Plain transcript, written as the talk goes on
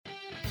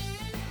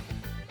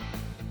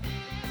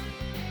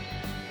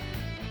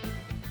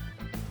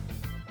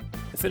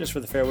Fitness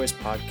for the Fairways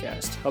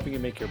podcast, helping you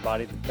make your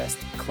body the best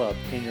club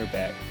in your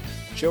bag.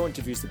 Joe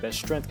interviews the best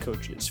strength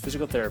coaches,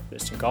 physical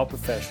therapists, and golf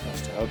professionals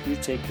to help you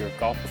take your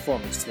golf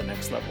performance to the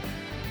next level.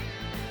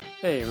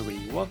 Hey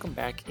everybody, welcome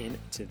back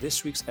into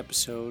this week's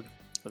episode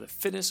of the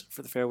Fitness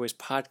for the Fairways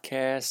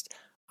podcast.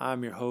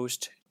 I'm your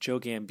host, Joe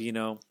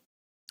Gambino.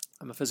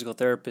 I'm a physical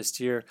therapist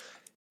here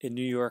in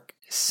New York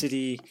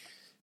City,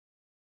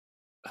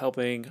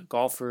 helping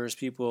golfers,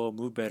 people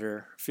move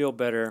better, feel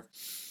better.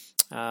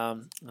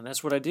 And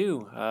that's what I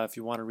do. If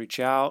you want to reach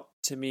out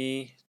to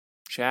me,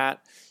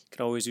 chat, you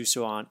can always do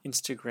so on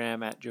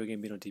Instagram at Joe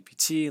Gambino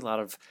DPT. A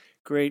lot of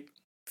great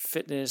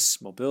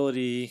fitness,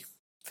 mobility,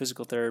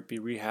 physical therapy,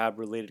 rehab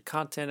related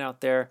content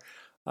out there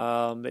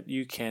that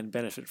you can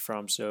benefit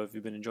from. So if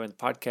you've been enjoying the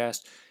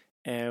podcast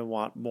and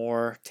want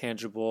more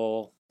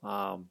tangible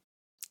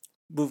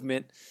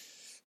movement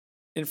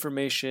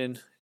information,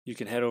 you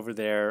can head over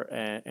there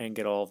and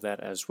get all of that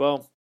as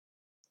well.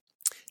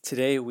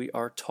 Today we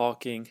are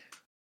talking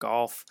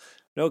golf.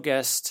 No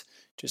guest,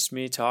 just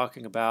me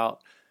talking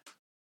about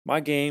my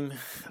game,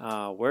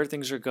 where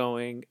things are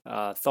going,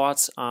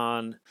 thoughts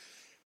on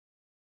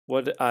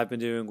what I've been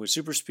doing with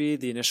Super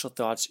Speed, the initial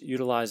thoughts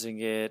utilizing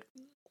it,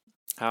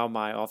 how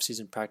my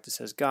off-season practice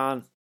has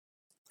gone,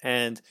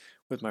 and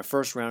with my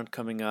first round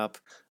coming up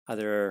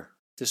either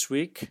this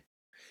week,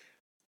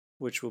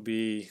 which will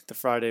be the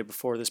Friday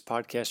before this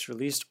podcast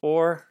released,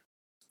 or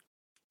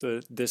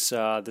this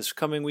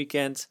coming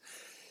weekend.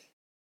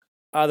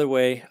 Either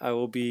way, I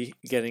will be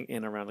getting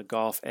in around the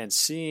golf and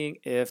seeing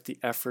if the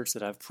efforts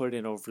that I've put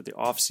in over the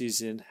off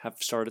season have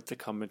started to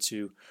come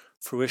into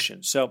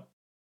fruition. So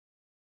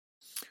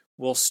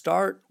we'll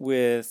start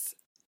with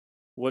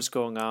what's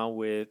going on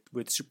with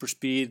Super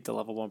Speed, the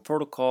Level 1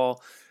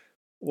 protocol,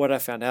 what I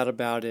found out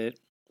about it.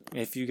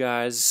 If you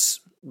guys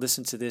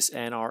listen to this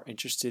and are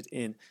interested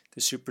in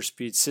the Super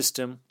Speed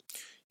system,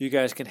 you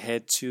guys can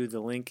head to the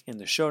link in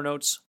the show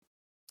notes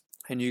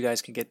and you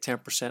guys can get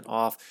 10%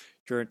 off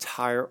your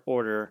entire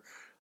order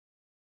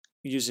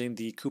using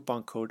the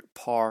coupon code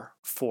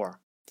PAR4.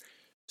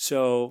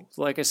 So,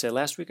 like I said,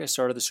 last week I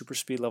started the Super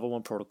Speed Level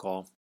 1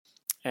 protocol,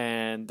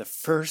 and the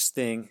first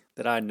thing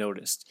that I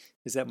noticed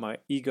is that my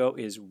ego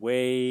is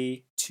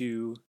way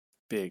too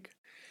big.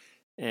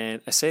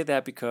 And I say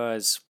that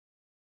because,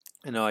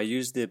 I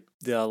use the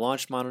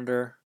launch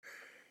monitor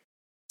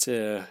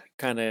to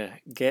kind of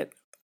get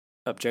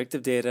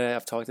objective data.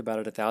 I've talked about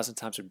it 1,000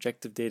 times.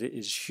 Objective data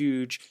is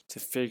huge to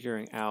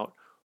figuring out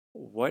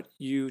what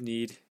you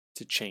need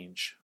to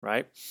change,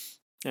 right?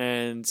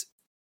 And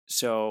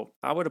so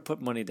I would have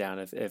put money down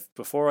if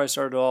before I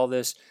started all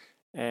this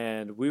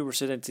and we were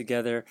sitting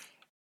together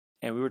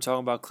and we were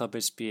talking about club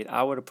head speed,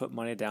 I would have put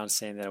money down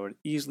saying that I would have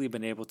easily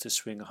been able to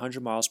swing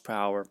 100 miles per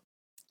hour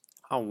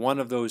on one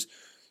of those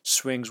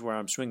swings where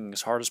I'm swinging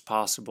as hard as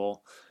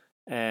possible,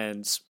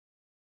 and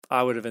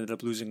I would have ended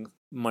up losing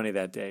money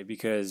that day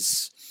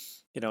because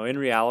in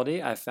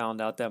reality, I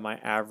found out that my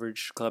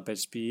average club head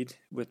speed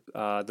with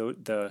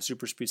the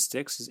Super Speed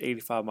sticks is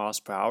 85 miles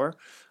per hour.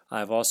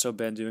 I've also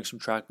been doing some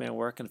TrackMan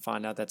work and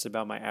find out that's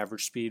about my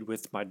average speed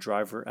with my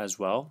driver as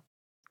well.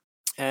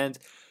 And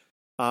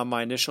on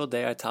my initial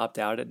day, I topped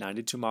out at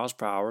 92 miles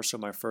per hour, so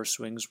my first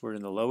swings were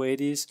in the low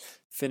 80s,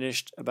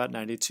 finished about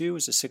 92. It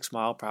was a 6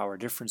 mile per hour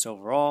difference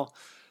overall.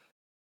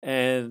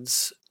 And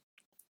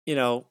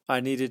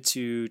I needed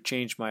to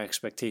change my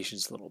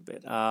expectations a little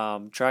bit.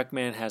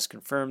 TrackMan has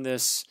confirmed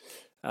this.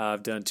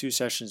 I've done 2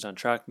 sessions on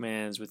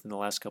TrackMans within the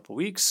last couple of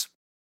weeks,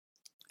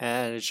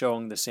 and it's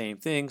showing the same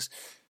things.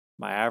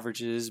 My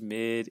averages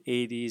mid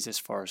 80s as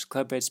far as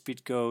club head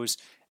speed goes,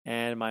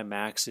 and my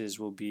maxes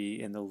will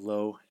be in the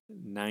low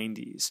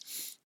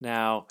 90s.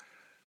 Now,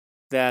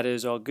 that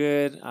is all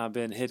good. I've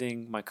been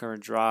hitting my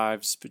current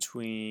drives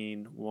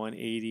between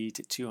 180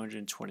 to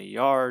 220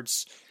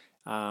 yards.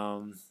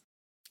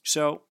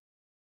 So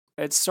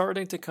it's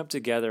starting to come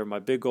together. My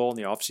big goal in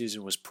the offseason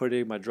was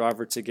putting my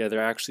driver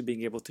together, actually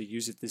being able to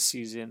use it this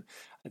season.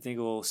 I think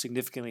it will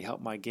significantly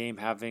help my game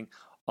having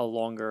a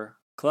longer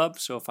club.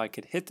 So if I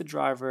could hit the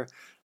driver,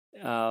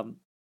 I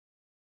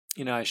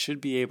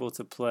should be able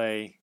to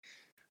play,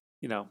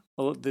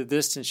 the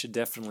distance should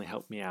definitely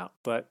help me out.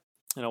 But,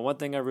 one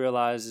thing I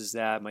realized is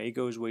that my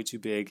ego is way too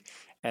big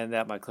and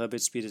that my club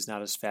head speed is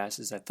not as fast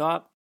as I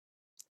thought.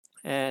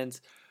 And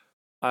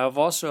I've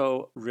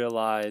also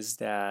realized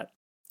that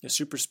the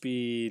super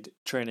speed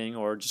training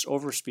or just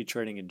overspeed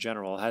training in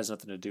general has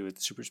nothing to do with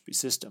the super speed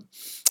system.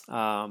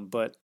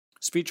 But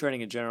speed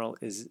training in general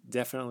is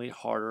definitely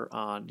harder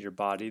on your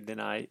body than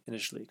I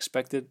initially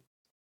expected.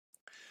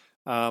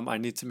 I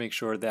need to make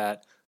sure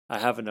that I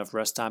have enough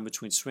rest time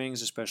between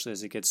swings, especially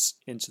as it gets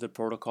into the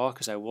protocol,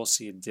 because I will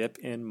see a dip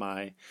in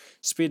my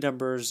speed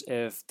numbers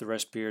if the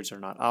rest periods are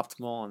not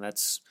optimal, and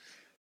that's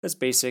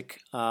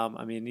basic.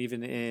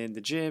 Even in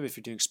the gym, if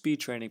you're doing speed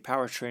training,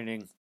 power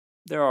training,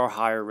 there are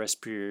higher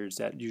rest periods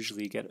that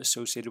usually get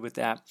associated with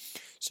that.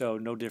 So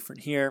no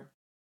different here.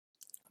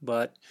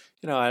 But,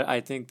 I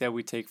think that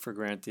we take for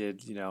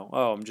granted,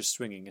 oh, I'm just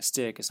swinging a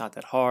stick. It's not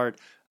that hard.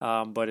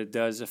 But it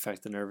does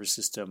affect the nervous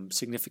system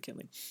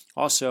significantly.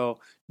 Also,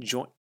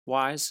 joint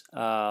wise,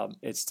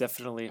 it's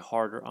definitely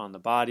harder on the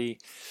body.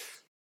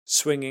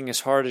 Swinging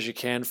as hard as you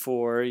can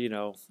for,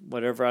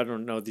 whatever, I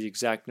don't know the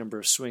exact number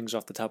of swings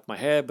off the top of my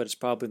head, but it's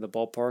probably in the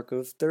ballpark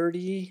of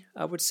 30,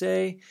 I would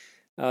say,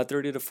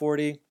 30 to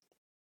 40.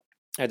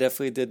 I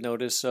definitely did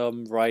notice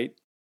some right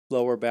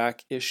lower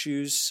back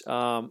issues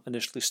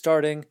initially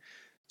starting.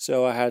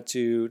 So I had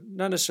to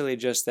not necessarily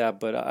adjust that,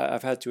 but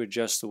I've had to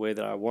adjust the way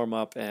that I warm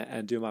up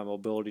and do my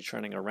mobility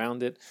training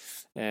around it.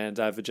 And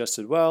I've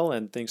adjusted well,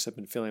 and things have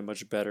been feeling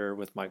much better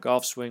with my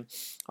golf swing.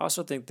 I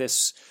also think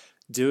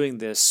doing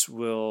this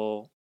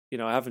will,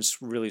 I haven't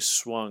really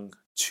swung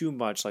too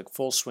much, like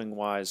full swing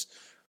wise,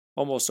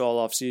 almost all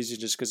off season,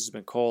 just because it's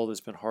been cold.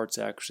 It's been hard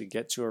to actually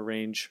get to a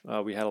range.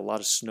 We had a lot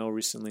of snow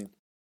recently.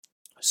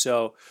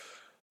 So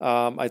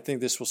I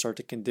think this will start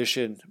to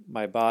condition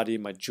my body,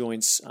 my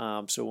joints.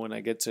 So when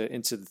I get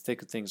into the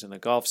thick of things in the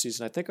golf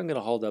season, I think I'm going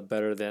to hold up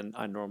better than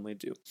I normally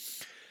do.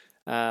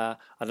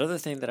 Another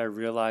thing that I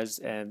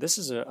realized, and this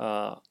is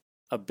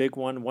a big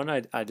one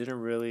I didn't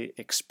really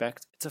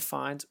expect to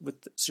find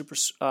with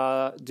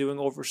doing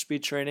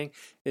overspeed training,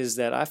 is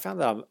that I found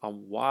that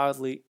I'm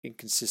wildly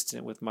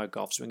inconsistent with my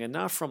golf swing, and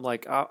not from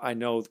like I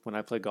know when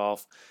I play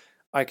golf,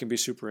 I can be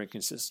super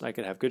inconsistent. I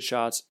can have good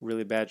shots,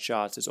 really bad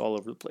shots. It's all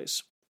over the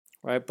place,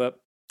 right? But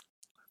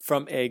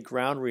from a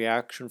ground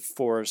reaction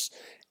force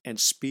and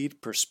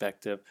speed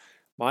perspective,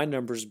 my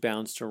numbers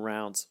bounced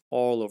around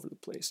all over the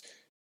place.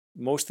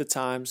 Most of the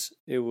times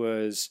it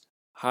was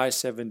high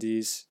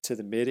 70s to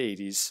the mid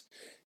 80s.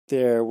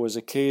 There was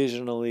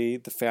occasionally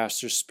the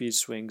faster speed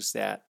swings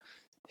that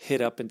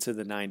hit up into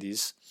the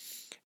 90s.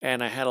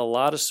 And I had a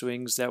lot of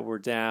swings that were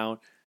down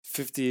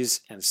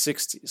 50s and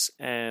 60s.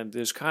 And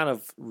there's kind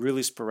of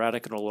really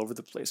sporadic and all over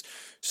the place.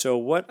 So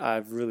what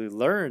I've really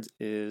learned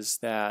is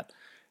that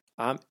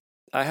I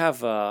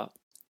have a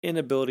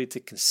inability to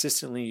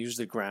consistently use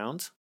the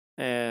ground.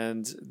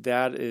 And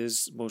that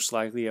is most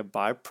likely a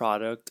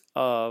byproduct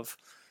of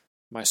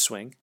my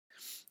swing.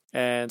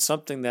 And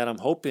something that I'm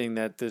hoping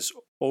that this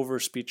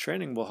overspeed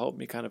training will help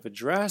me kind of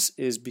address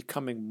is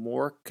becoming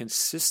more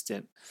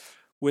consistent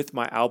with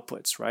my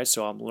outputs, right?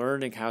 So I'm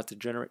learning how to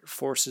generate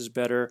forces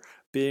better,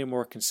 being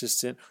more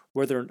consistent.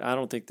 I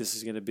don't think this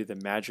is going to be the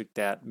magic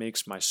that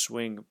makes my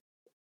swing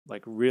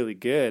like really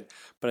good,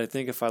 but I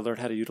think if I learn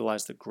how to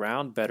utilize the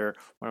ground better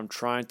when I'm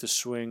trying to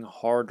swing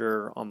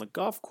harder on the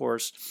golf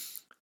course,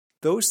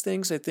 those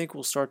things I think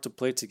will start to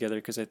play together,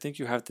 because I think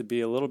you have to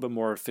be a little bit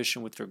more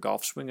efficient with your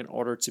golf swing in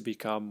order to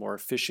become more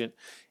efficient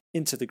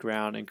into the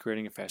ground and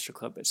creating a faster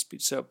club head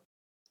speed. So,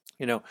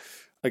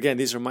 again,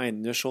 these are my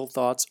initial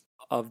thoughts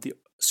of the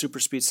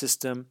super speed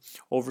system,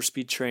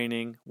 overspeed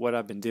training, what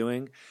I've been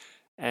doing,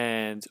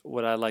 and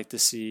what I'd like to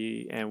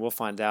see. And we'll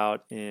find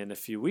out in a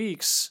few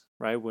weeks,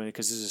 right?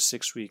 Because this is a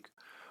 6-week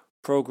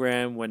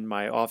program, when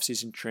my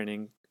off-season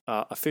training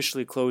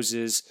officially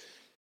closes.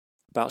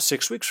 About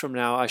 6 weeks from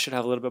now, I should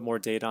have a little bit more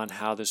data on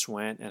how this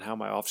went and how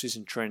my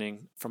off-season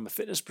training from a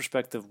fitness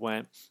perspective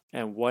went,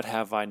 and what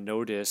have I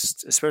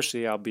noticed.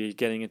 Especially, I'll be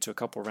getting into a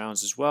couple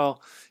rounds as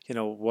well.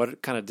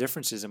 What kind of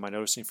differences am I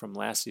noticing from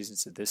last season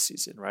to this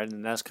season, right?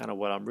 And that's kind of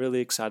what I'm really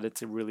excited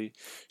to really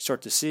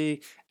start to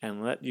see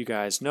and let you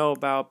guys know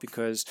about,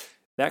 because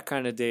that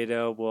kind of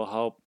data will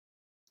help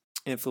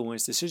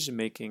influence decision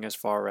making as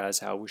far as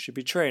how we should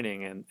be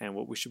training and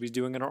what we should be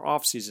doing in our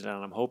off-season.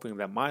 And I'm hoping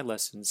that my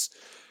lessons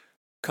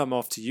come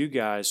off to you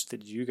guys, so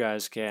that you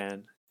guys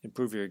can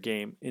improve your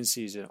game in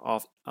season,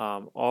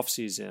 off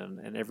season,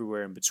 and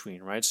everywhere in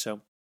between, right? So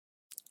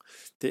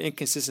the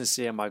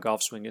inconsistency in my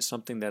golf swing is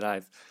something that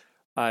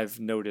I've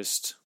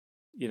noticed,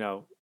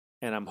 and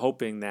I'm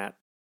hoping that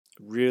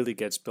really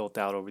gets built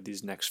out over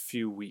these next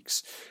few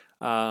weeks.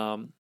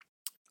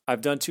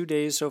 I've done 2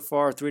 days so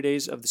far, 3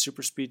 days of the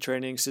super speed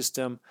training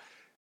system,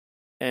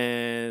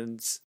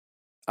 and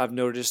I've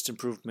noticed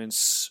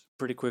improvements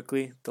pretty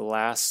quickly. The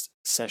last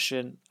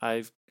session,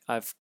 I've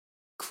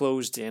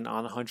closed in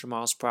on 100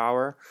 miles per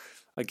hour.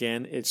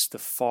 Again, it's the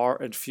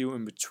far and few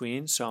in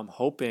between. So I'm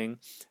hoping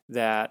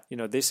that,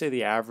 they say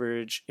the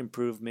average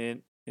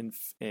improvement in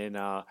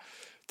the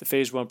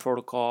phase 1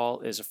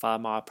 protocol is a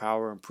 5 mile per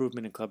hour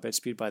improvement in club head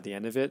speed by the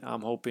end of it.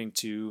 I'm hoping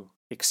to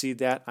exceed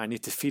that. I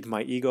need to feed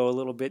my ego a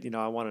little bit.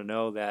 I want to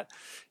know that,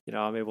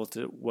 I'm able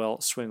to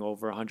swing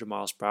over 100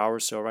 miles per hour.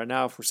 So right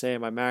now, if we're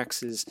saying my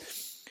max is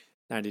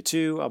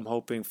 92, I'm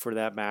hoping for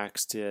that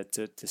max to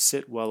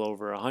sit well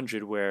over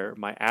 100, where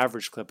my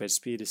average club head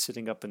speed is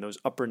sitting up in those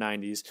upper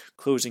 90s,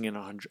 closing in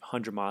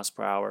 100 miles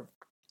per hour.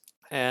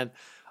 And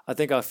I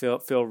think I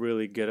feel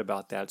really good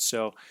about that.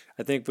 So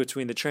I think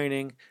between the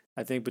training,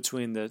 I think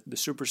between the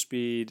super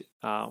speed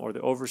or the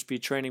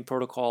overspeed training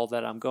protocol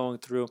that I'm going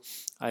through,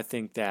 I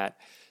think that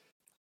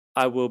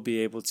I will be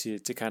able to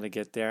kind of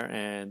get there,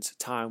 and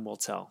time will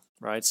tell,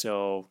 right?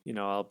 So,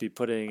 I'll be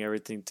putting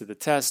everything to the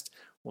test.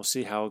 We'll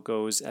see how it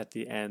goes at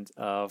the end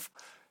of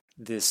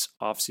this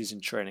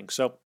off-season training.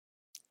 So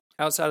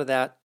Outside of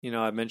that,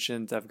 I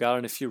mentioned I've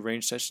gotten a few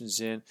range sessions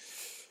in.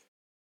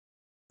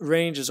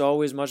 Range is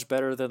always much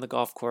better than the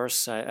golf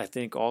course. I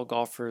think all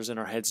golfers in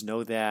our heads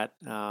know that.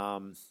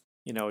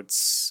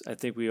 I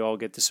think we all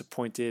get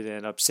disappointed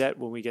and upset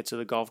when we get to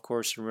the golf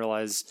course and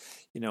realize,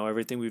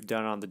 everything we've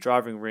done on the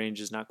driving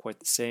range is not quite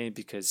the same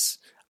because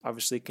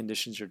obviously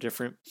conditions are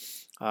different,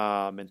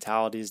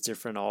 mentality is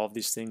different. All of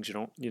these things,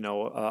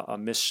 a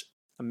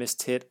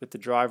missed hit with the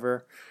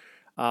driver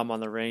on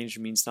the range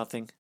means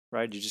nothing,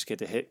 right? You just get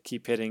to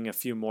keep hitting a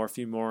few more,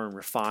 and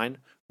refine,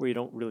 where you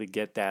don't really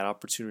get that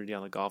opportunity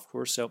on the golf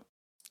course. So,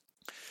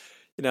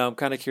 I'm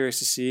kind of curious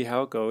to see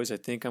how it goes. I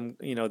think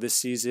this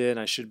season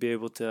I should be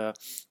able to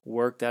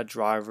work that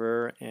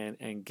driver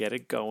and get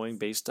it going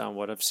based on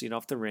what I've seen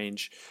off the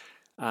range.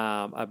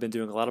 I've been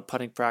doing a lot of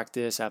putting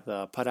practice. I have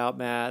the putt out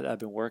mat. I've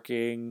been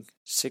working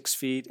 6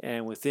 feet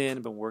and within.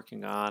 I've been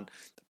working on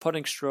the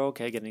putting stroke,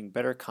 getting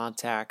better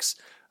contacts,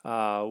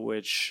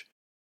 which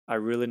I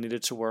really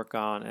needed to work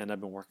on, and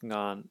I've been working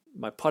on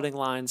my putting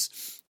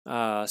lines.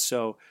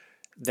 So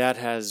that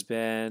has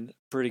been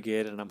pretty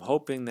good, and I'm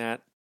hoping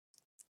that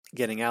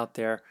getting out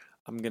there,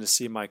 I'm going to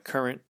see my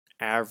current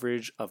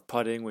average of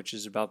putting, which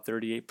is about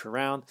 38 per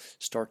round,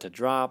 start to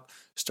drop,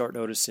 start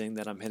noticing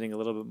that I'm hitting a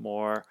little bit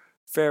more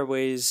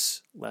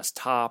fairways, less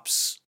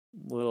tops,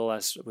 a little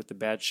less with the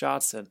bad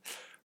shots, and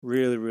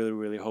really, really,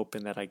 really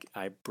hoping that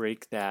I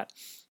break that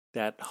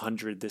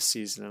 100 this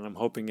season, and I'm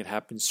hoping it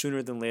happens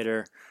sooner than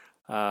later,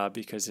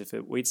 because if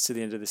it waits to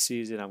the end of the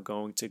season, I'm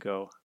going to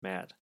go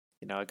mad.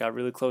 I got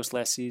really close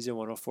last season.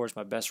 104 is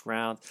my best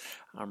round.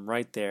 I'm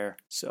right there,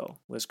 so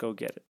let's go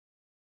get it.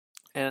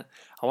 And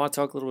I want to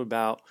talk a little bit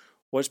about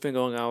what's been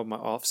going on with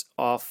my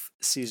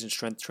off-season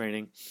strength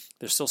training.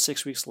 There's still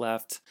 6 weeks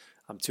left.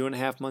 I'm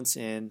 2.5 months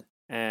in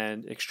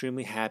and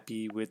extremely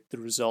happy with the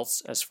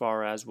results as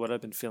far as what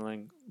I've been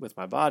feeling with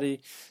my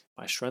body.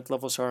 My strength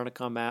levels starting to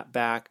come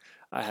back.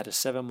 I had a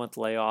 7-month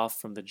layoff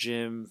from the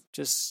gym,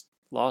 just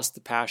lost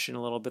the passion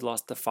a little bit,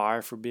 lost the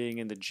fire for being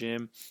in the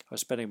gym. I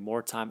was spending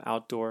more time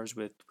outdoors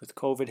with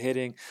COVID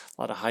hitting,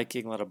 a lot of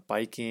hiking, a lot of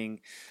biking,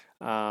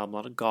 a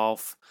lot of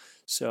golf.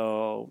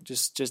 So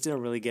just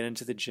didn't really get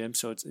into the gym.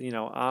 So it's,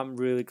 I'm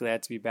really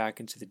glad to be back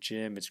into the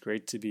gym. It's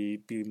great to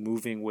be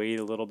moving weight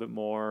a little bit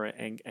more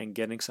and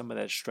getting some of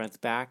that strength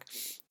back.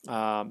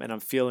 And I'm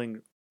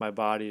feeling, my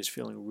body is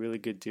feeling really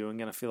good doing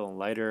it. I'm feeling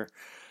lighter.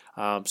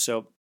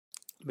 So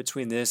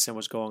between this and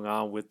what's going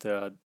on with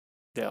the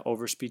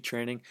overspeed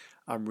training,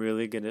 I'm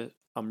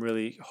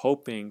really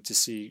hoping to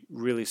see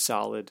really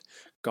solid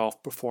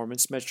golf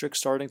performance metrics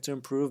starting to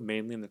improve,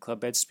 mainly in the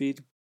club head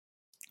speed.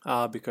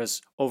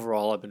 Because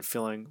overall I've been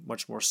feeling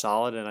much more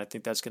solid, and I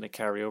think that's going to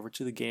carry over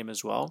to the game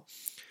as well.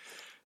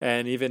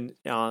 And even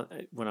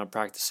when I'm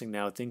practicing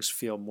now, things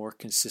feel more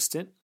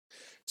consistent.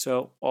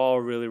 So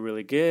all really,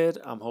 really good.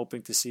 I'm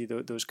hoping to see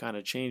those kind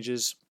of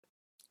changes.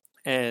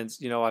 And,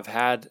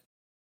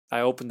 I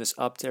opened this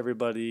up to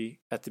everybody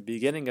at the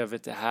beginning of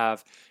it to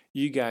have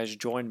you guys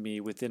join me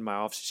within my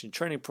off-season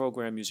training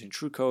program using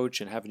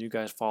TrueCoach and having you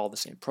guys follow the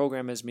same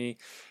program as me.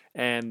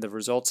 And the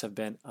results have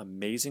been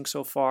amazing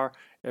so far.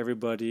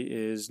 Everybody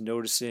is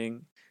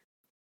noticing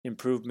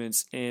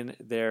improvements in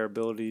their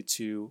ability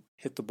to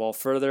hit the ball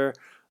further.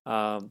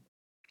 I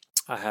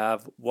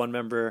have one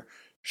member,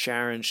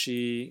 Sharon.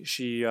 She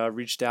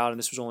reached out, and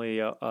this was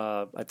only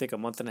I think a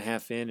month and a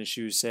half in, and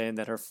she was saying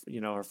that her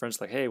friends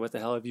like, hey, what the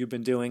hell have you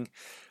been doing?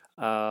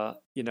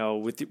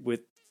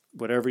 With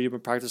whatever you've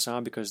been practicing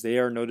on, because they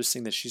are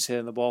noticing that she's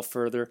hitting the ball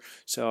further.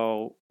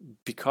 So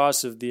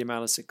because of the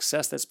amount of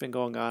success that's been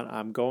going on,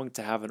 I'm going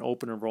to have an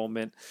open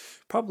enrollment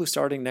probably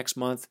starting next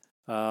month,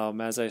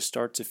 as I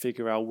start to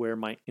figure out where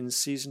my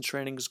in-season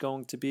training is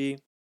going to be.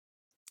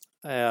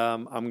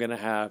 I'm going to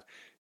have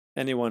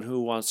anyone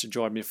who wants to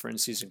join me for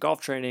in-season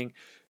golf training,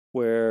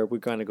 where we're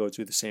going to go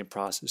through the same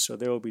process. So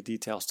there will be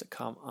details to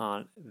come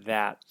on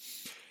that.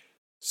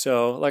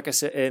 So, like I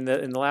said, in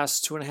the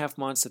last 2.5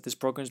 months that this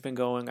program's been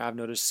going, I've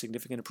noticed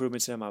significant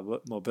improvements in my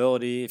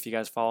mobility. If you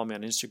guys follow me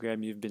on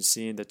Instagram, you've been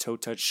seeing the toe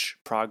touch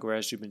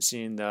progress. You've been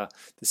seeing the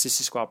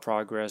sissy squat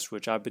progress,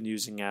 which I've been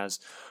using as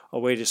a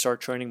way to start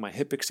training my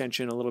hip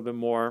extension a little bit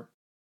more.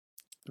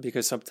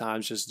 Because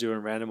sometimes just doing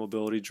random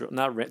mobility drills,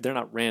 they're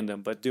not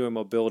random, but doing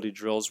mobility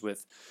drills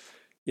with,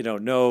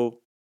 no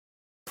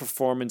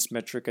performance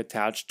metric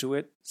attached to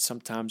it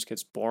sometimes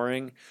gets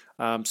boring.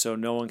 So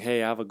knowing,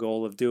 hey, I have a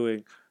goal of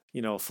doing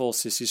full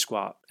sissy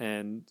squat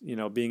and,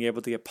 being able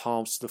to get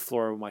palms to the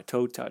floor with my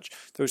toe touch.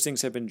 Those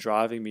things have been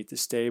driving me to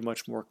stay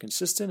much more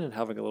consistent and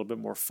having a little bit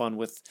more fun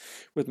with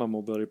my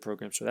mobility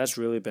program. So that's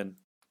really been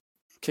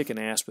kicking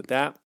ass with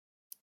that.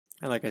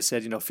 And like I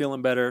said,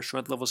 feeling better,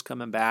 strength levels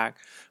coming back,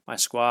 my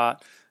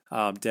squat,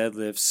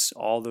 deadlifts,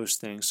 all those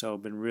things. So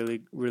been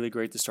really, really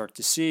great to start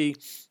to see.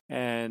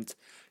 And,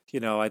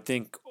 I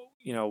think,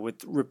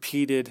 with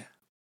repeated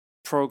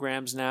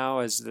programs now,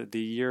 as the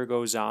year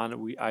goes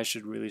on, I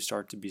should really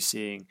start to be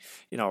seeing,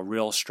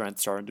 real strength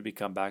starting to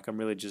become back. I'm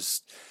really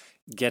just,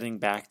 getting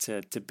back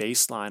to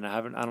baseline.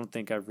 I don't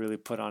think I've really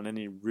put on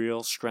any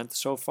real strength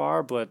so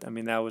far, but I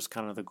mean, that was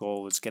kind of the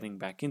goal, was getting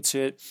back into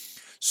it,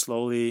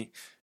 slowly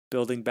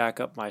building back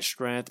up my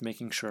strength,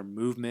 making sure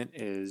movement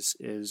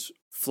is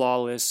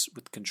flawless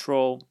with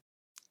control.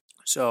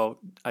 So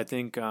I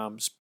think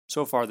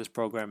so far this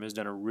program has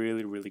done a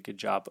really, really good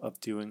job of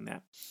doing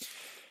that.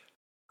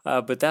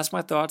 But that's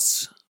my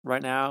thoughts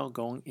right now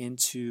going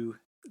into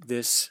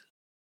this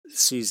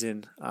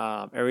season.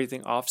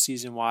 Everything off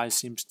season wise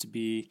seems to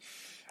be,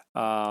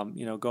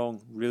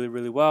 going really,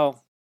 really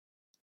well.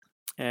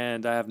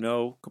 And I have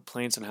no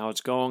complaints on how it's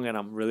going. And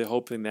I'm really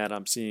hoping that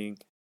I'm seeing,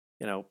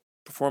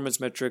 performance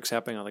metrics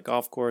happening on the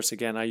golf course.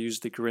 Again, I use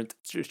the Grit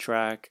to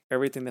track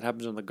everything that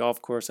happens on the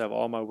golf course. I have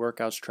all my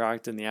workouts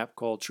tracked in the app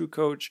called True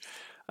Coach.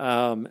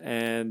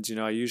 And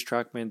I use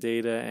TrackMan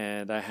data,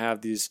 and I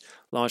have these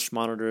launch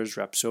monitors,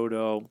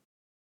 Rapsodo,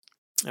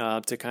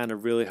 to kind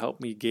of really help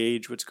me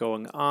gauge what's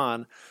going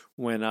on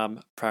when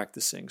I'm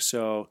practicing.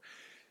 So,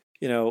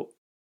 a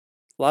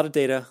lot of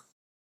data.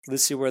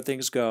 Let's see where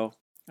things go.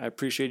 I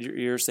appreciate your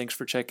ears. Thanks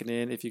for checking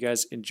in. If you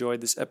guys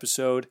enjoyed this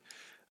episode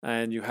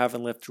and you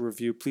haven't left a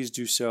review, please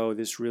do so.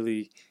 This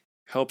really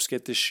helps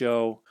get this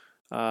show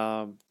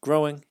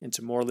growing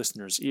into more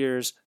listeners'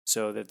 ears,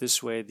 so that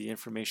this way the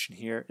information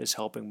here is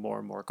helping more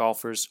and more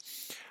golfers.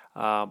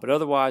 But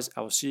otherwise,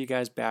 I will see you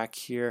guys back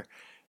here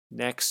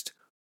next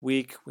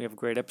week. We have a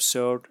great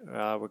episode.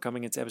 We're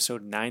coming into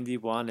episode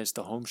 91. It's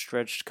the home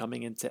stretch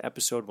coming into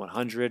episode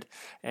 100,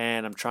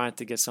 and I'm trying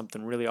to get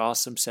something really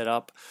awesome set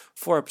up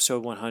for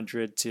episode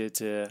 100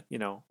 to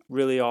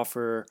really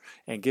offer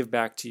and give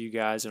back to you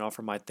guys and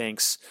offer my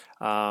thanks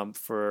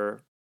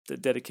for the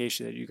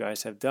dedication that you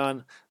guys have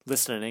done,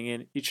 listening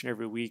in each and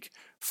every week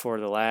for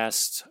the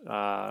last,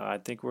 I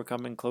think we're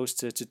coming close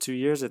to 2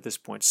 years at this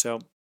point. So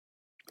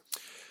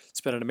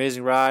it's been an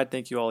amazing ride.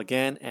 Thank you all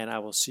again, and I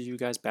will see you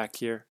guys back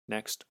here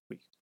next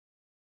week.